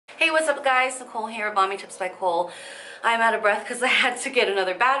Hey, what's up guys? Nicole here, Mommy Tips by Cole. I'm out of breath because I had to get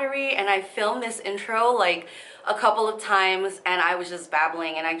another battery, and I filmed this intro like a couple of times and I was just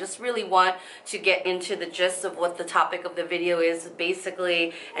babbling, and I just really want to get into the gist of what the topic of the video is.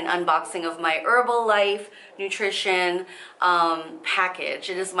 Basically an unboxing of my HERBALIFE nutrition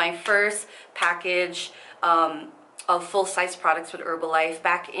package. It is my first package of full-size products with HERBALIFE.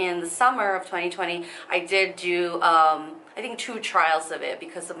 Back in the summer of 2020, I did do I think 2 trials of it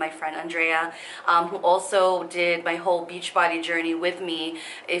because of my friend Andrea, who also did my whole Beachbody journey with me.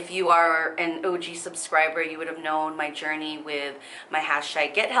 If you are an OG subscriber, you would have known my journey with my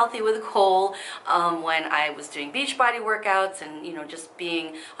hashtag Get Healthy with Cole, when I was doing Beachbody workouts and, you know, just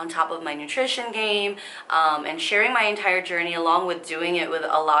being on top of my nutrition game, and sharing my entire journey along with doing it with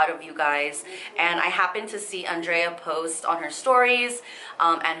a lot of you guys. And I happened to see Andrea post on her stories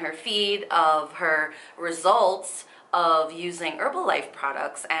and her feed of her results of using HERBALIFE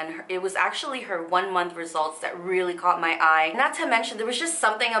products, and it was actually her 1-month results that really caught my eye. Not to mention, there was just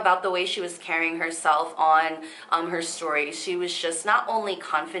something about the way she was carrying herself on her stories. She was just not only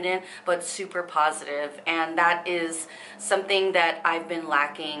confident but super positive, and that is something that I've been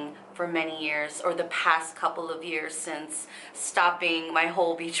lacking for many years, or the past couple of years since stopping my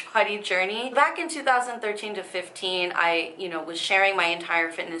whole Beachbody journey. Back in 2013 to 15, I was sharing my entire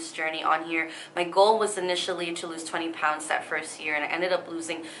fitness journey on here. My goal was initially to lose 20 pounds that first year, and I ended up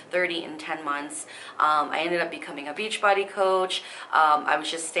losing 30 in 10 months. I ended up becoming a Beachbody coach. I was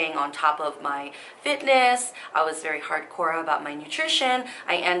just staying on top of my fitness. I was very hardcore about my nutrition.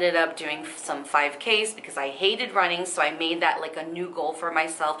 I ended up doing some 5Ks because I hated running, so I made that like a new goal for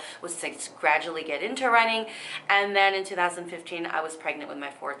myself, was to gradually get into running. And then in 2015, I was pregnant with my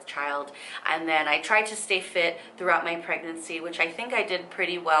 4th child, and then I tried to stay fit throughout my pregnancy, which I think I did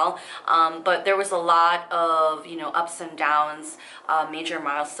pretty well, but there was a lot of ups and downs, major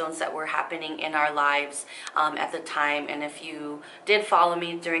milestones that were happening in our lives at the time. And if you did follow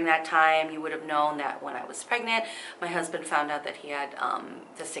me during that time, you would have known that when I was pregnant, my husband found out that he had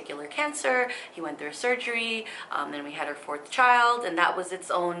testicular cancer. He went through surgery, then we had our 4th child, and that was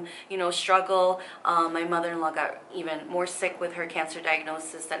its own struggle. My mother-in-law got even more sick with her cancer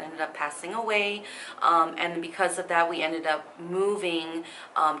diagnosis that ended up passing away, and because of that we ended up moving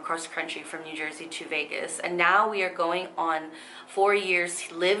cross country from New Jersey to Vegas, and now we are going on 4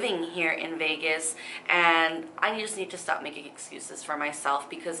 years living here in Vegas. And I just need to stop making excuses for myself,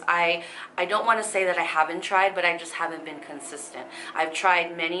 because I don't want to say that I haven't tried, but I just haven't been consistent. I've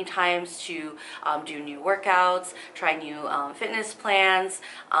tried many times to do new workouts, try new fitness plans.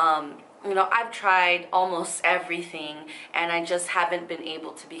 I've tried almost everything, and I just haven't been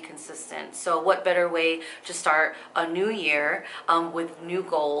able to be consistent. So what better way to start a new year with new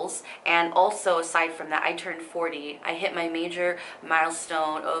goals? And also, aside from that, I turned 40. I hit my major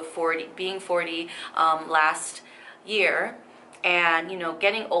milestone of being 40 last year. And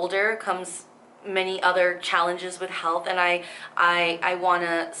getting older comes many other challenges with health, and I want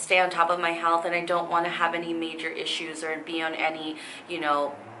to stay on top of my health, and I don't want to have any major issues or be on any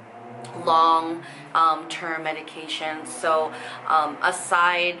long-term medication. So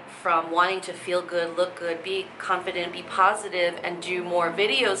aside from wanting to feel good, look good, be confident, be positive, and do more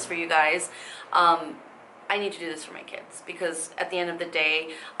videos for you guys, I need to do this for my kids, because at the end of the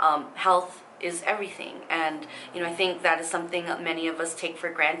day, health is everything. And I think that is something that many of us take for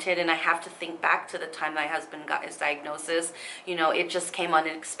granted. And I have to think back to the time my husband got his diagnosis. It just came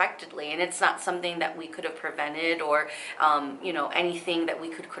unexpectedly, and it's not something that we could have prevented, or anything that we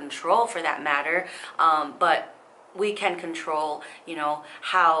could control for that matter, but we can control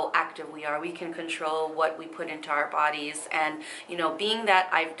how active we are. We can control what we put into our bodies. And being that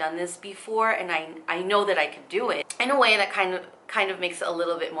I've done this before, and I know that I could do it in a way that kind of makes it a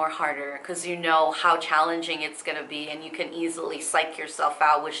little bit more harder, because you know how challenging it's going to be, and you can easily psych yourself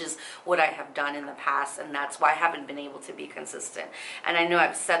out, which is what I have done in the past, and that's why I haven't been able to be consistent. And I know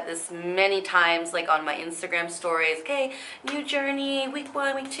I've said this many times, like on my Instagram stories, okay, new journey, week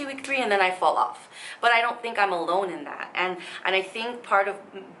 1, week 2, week 3, and then I fall off. But I don't think I'm alone in that. And I think part of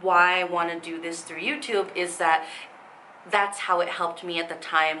why I want to do this through YouTube is that that's how it helped me at the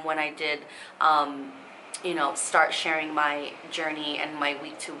time when I did start sharing my journey and my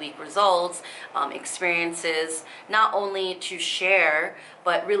week-to-week results, experiences, not only to share,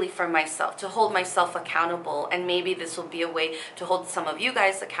 but really for myself, to hold myself accountable. And maybe this will be a way to hold some of you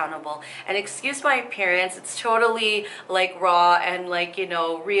guys accountable. And excuse my appearance, it's totally like raw and like,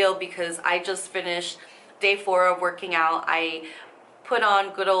 real, because I just finished day 4 of working out. I put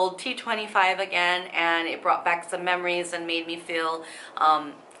on good old T25 again, and it brought back some memories and made me feel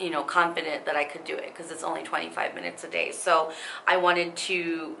you know, confident that I could do it because it's only 25 minutes a day. So I wanted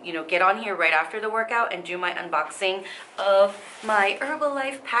to, you know, get on here right after the workout and do my unboxing of my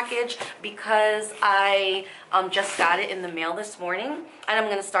Herbalife package because I just got it in the mail this morning and I'm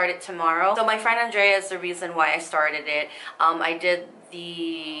gonna start it tomorrow. So my friend Andrea is the reason why I started it. I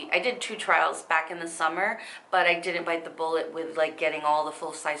did 2 trials back in the summer, but I didn't bite the bullet with like getting all the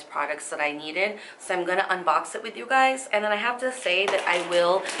full-size products that I needed. So I'm gonna unbox it with you guys, and then I have to say that I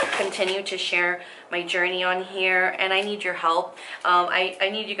will continue to share my journey on here, and I need your help. I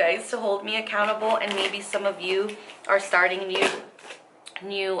need you guys to hold me accountable, and maybe some of you are starting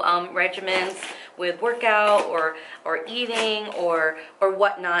new regimens with workout or eating or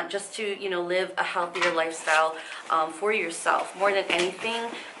whatnot, just to, you know, live a healthier lifestyle for yourself. More than anything,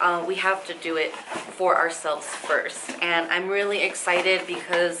 we have to do it for ourselves first. And I'm really excited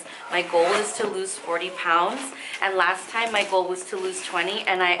because my goal is to lose 40 pounds, and last time my goal was to lose 20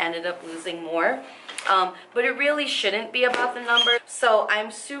 and I ended up losing more. But it really shouldn't be about the number. So I'm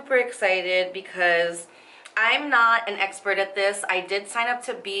super excited because I'm not an expert at this. I did sign up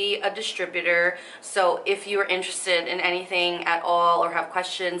to be a distributor, so if you're interested in anything at all or have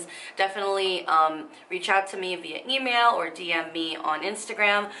questions, definitely reach out to me via email or DM me on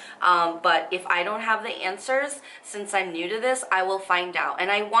Instagram. But if I don't have the answers, since I'm new to this, I will find out.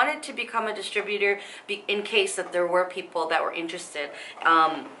 And I wanted to become a distributor in case that there were people that were interested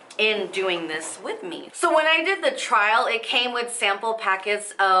in doing this with me. So when I did the trial, it came with sample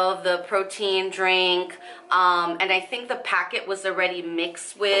packets of the protein drink, and I think the packet was already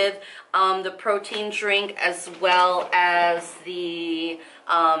mixed with the protein drink as well as the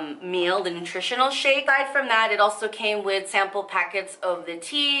meal, the nutritional shake. Aside from that, it also came with sample packets of the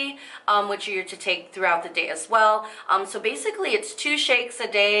tea, which you're to take throughout the day as well. So basically it's 2 shakes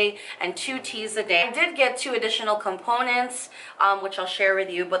a day and 2 teas a day. I did get 2 additional components, which I'll share with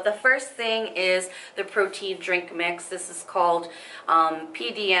you, but the first thing is the protein drink mix. This is called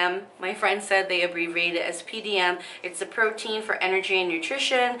PDM. My friend said they abbreviate it as PDM. It's a protein for energy and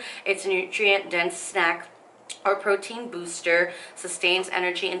nutrition. It's a nutrient-dense snack or protein booster, sustains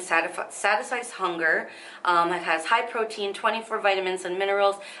energy and satisfies hunger. It has high protein, 24 vitamins and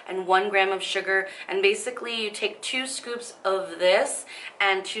minerals, and 1 gram of sugar. And basically you take 2 scoops of this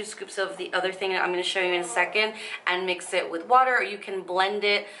and 2 scoops of the other thing that I'm going to show you in a second and mix it with water, or you can blend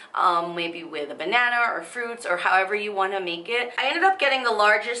it maybe with a banana or fruits or however you want to make it. I ended up getting the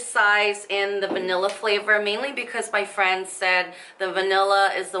largest size in the vanilla flavor, mainly because my friend said the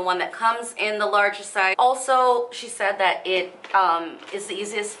vanilla is the one that comes in the largest size. Also, she said that it is the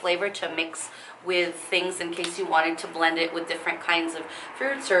easiest flavor to mix with things in case you wanted to blend it with different kinds of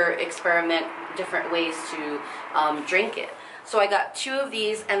fruits or experiment different ways to drink it. So I got 2 of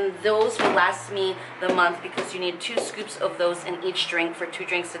these, and those will last me the month because you need 2 scoops of those in each drink for 2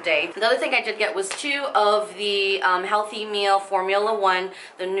 drinks a day. The other thing I did get was 2 of the Healthy Meal Formula 1,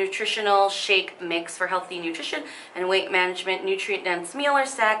 the nutritional shake mix for healthy nutrition and weight management, nutrient-dense meal or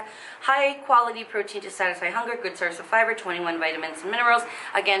snack, high quality protein to satisfy hunger, good source of fiber, 21 vitamins and minerals.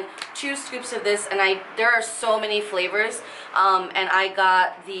 Again, 2 scoops of this, and there are so many flavors. And I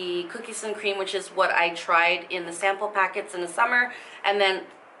got the cookies and cream, which is what I tried in the sample packets in the summer, and then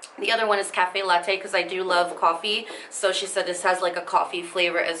the other one is cafe latte because I do love coffee. So she said this has like a coffee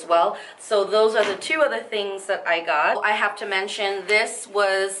flavor as well. So those are the 2 other things that I got. I have to mention this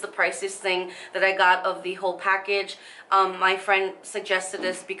was the priciest thing that I got of the whole package. My friend suggested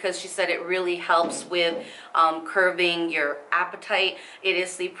this because she said it really helps with curbing your appetite. It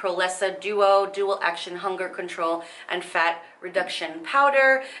is the Prolessa Duo Dual Action Hunger Control and Fat Reduction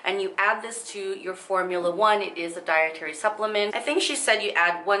Powder, and you add this to your Formula 1. It is a dietary supplement. I think she said you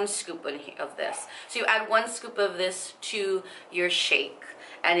add 1 scoop of this. So you add 1 scoop of this to your shake,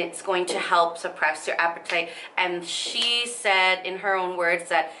 and it's going to help suppress your appetite. And she said in her own words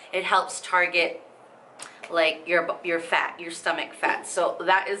that it helps target like your fat, your stomach fat. So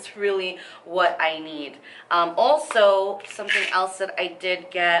that is really what I need. Also, something else that I did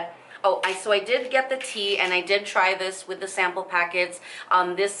get, so I did get the tea, and I did try this with the sample packets.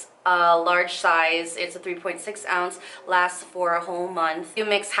 This large size, it's a 3.6 ounce, lasts for a whole month. You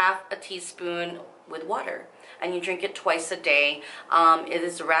mix half a teaspoon with water, and you drink it twice a day. It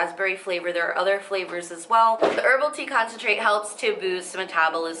is a raspberry flavor. There are other flavors as well. The herbal tea concentrate helps to boost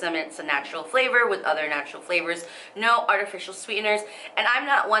metabolism. It's a natural flavor with other natural flavors, no artificial sweeteners. And I'm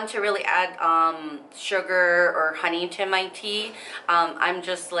not one to really add sugar or honey to my tea. I'm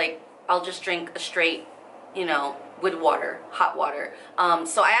just like, I'll just drink a straight, you know, with water, hot water.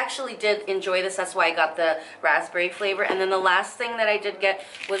 So I actually did enjoy this. That's why I got the raspberry flavor. And then the last thing that I did get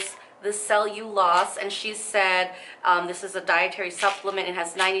was the cellulose, and she said this is a dietary supplement. It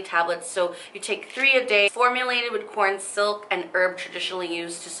has 90 tablets, so you take 3 a day, formulated with corn silk and herb traditionally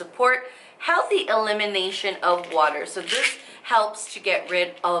used to support healthy elimination of water. So this helps to get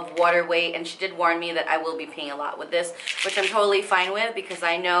rid of water weight, and she did warn me that I will be paying a lot with this, which I'm totally fine with because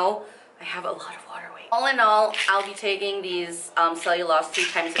I know I have a lot of water weight. All in all, I'll be taking these cellulose 3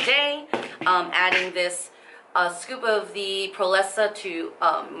 times a day, adding this scoop of the Prolessa to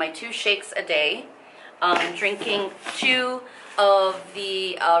my 2 shakes a day, drinking 2 of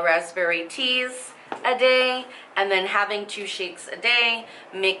the raspberry teas a day, and then having 2 shakes a day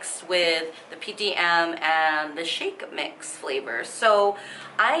mixed with the PDM and the shake mix flavor. So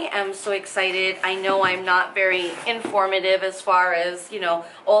I am so excited. I know I'm not very informative as far as, you know,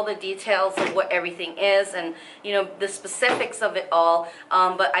 all the details of what everything is and, you know, the specifics of it all,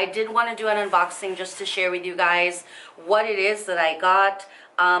 but I did want to do an unboxing just to share with you guys what it is that I got.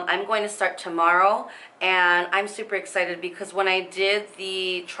 I'm going to start tomorrow, and I'm super excited because when I did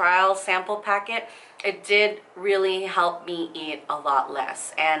the trial sample packet, it did really help me eat a lot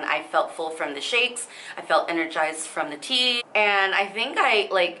less, and I felt full from the shakes, I felt energized from the tea, and I think I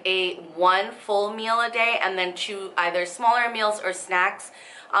like ate 1 full meal a day and then 2 either smaller meals or snacks.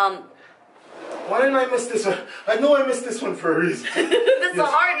 Why didn't I miss this one? I know I missed this one for a reason. This is the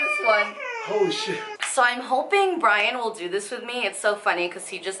hardest one. Holy shit. So I'm hoping Brian will do this with me. It's so funny because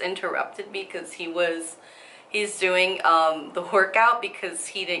he just interrupted me because he's doing the workout because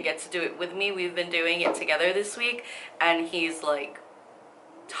he didn't get to do it with me. We've been doing it together this week, and he's like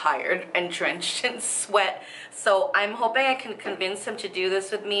tired and drenched in sweat. So I'm hoping I can convince him to do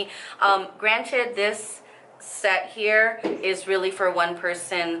this with me. Granted, this set here is really for 1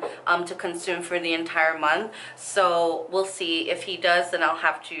 person to consume for the entire month, so we'll see. If he does, then I'll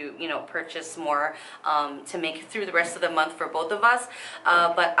have to, you know, purchase more to make it through the rest of the month for both of us,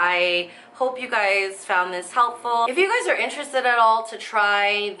 but I hope you guys found this helpful. If you guys are interested at all to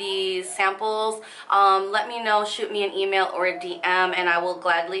try these samples, let me know, shoot me an email or a DM, and I will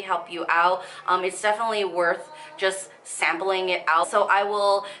gladly help you out. It's definitely worth just sampling it out. So I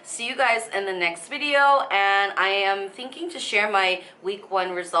will see you guys in the next video, and I am thinking to share my week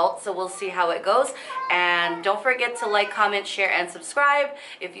 1 results, so we'll see how it goes. And don't forget to like, comment, share, and subscribe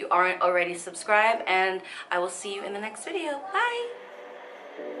if you aren't already subscribed, and I will see you in the next video.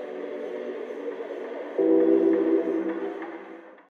 Bye!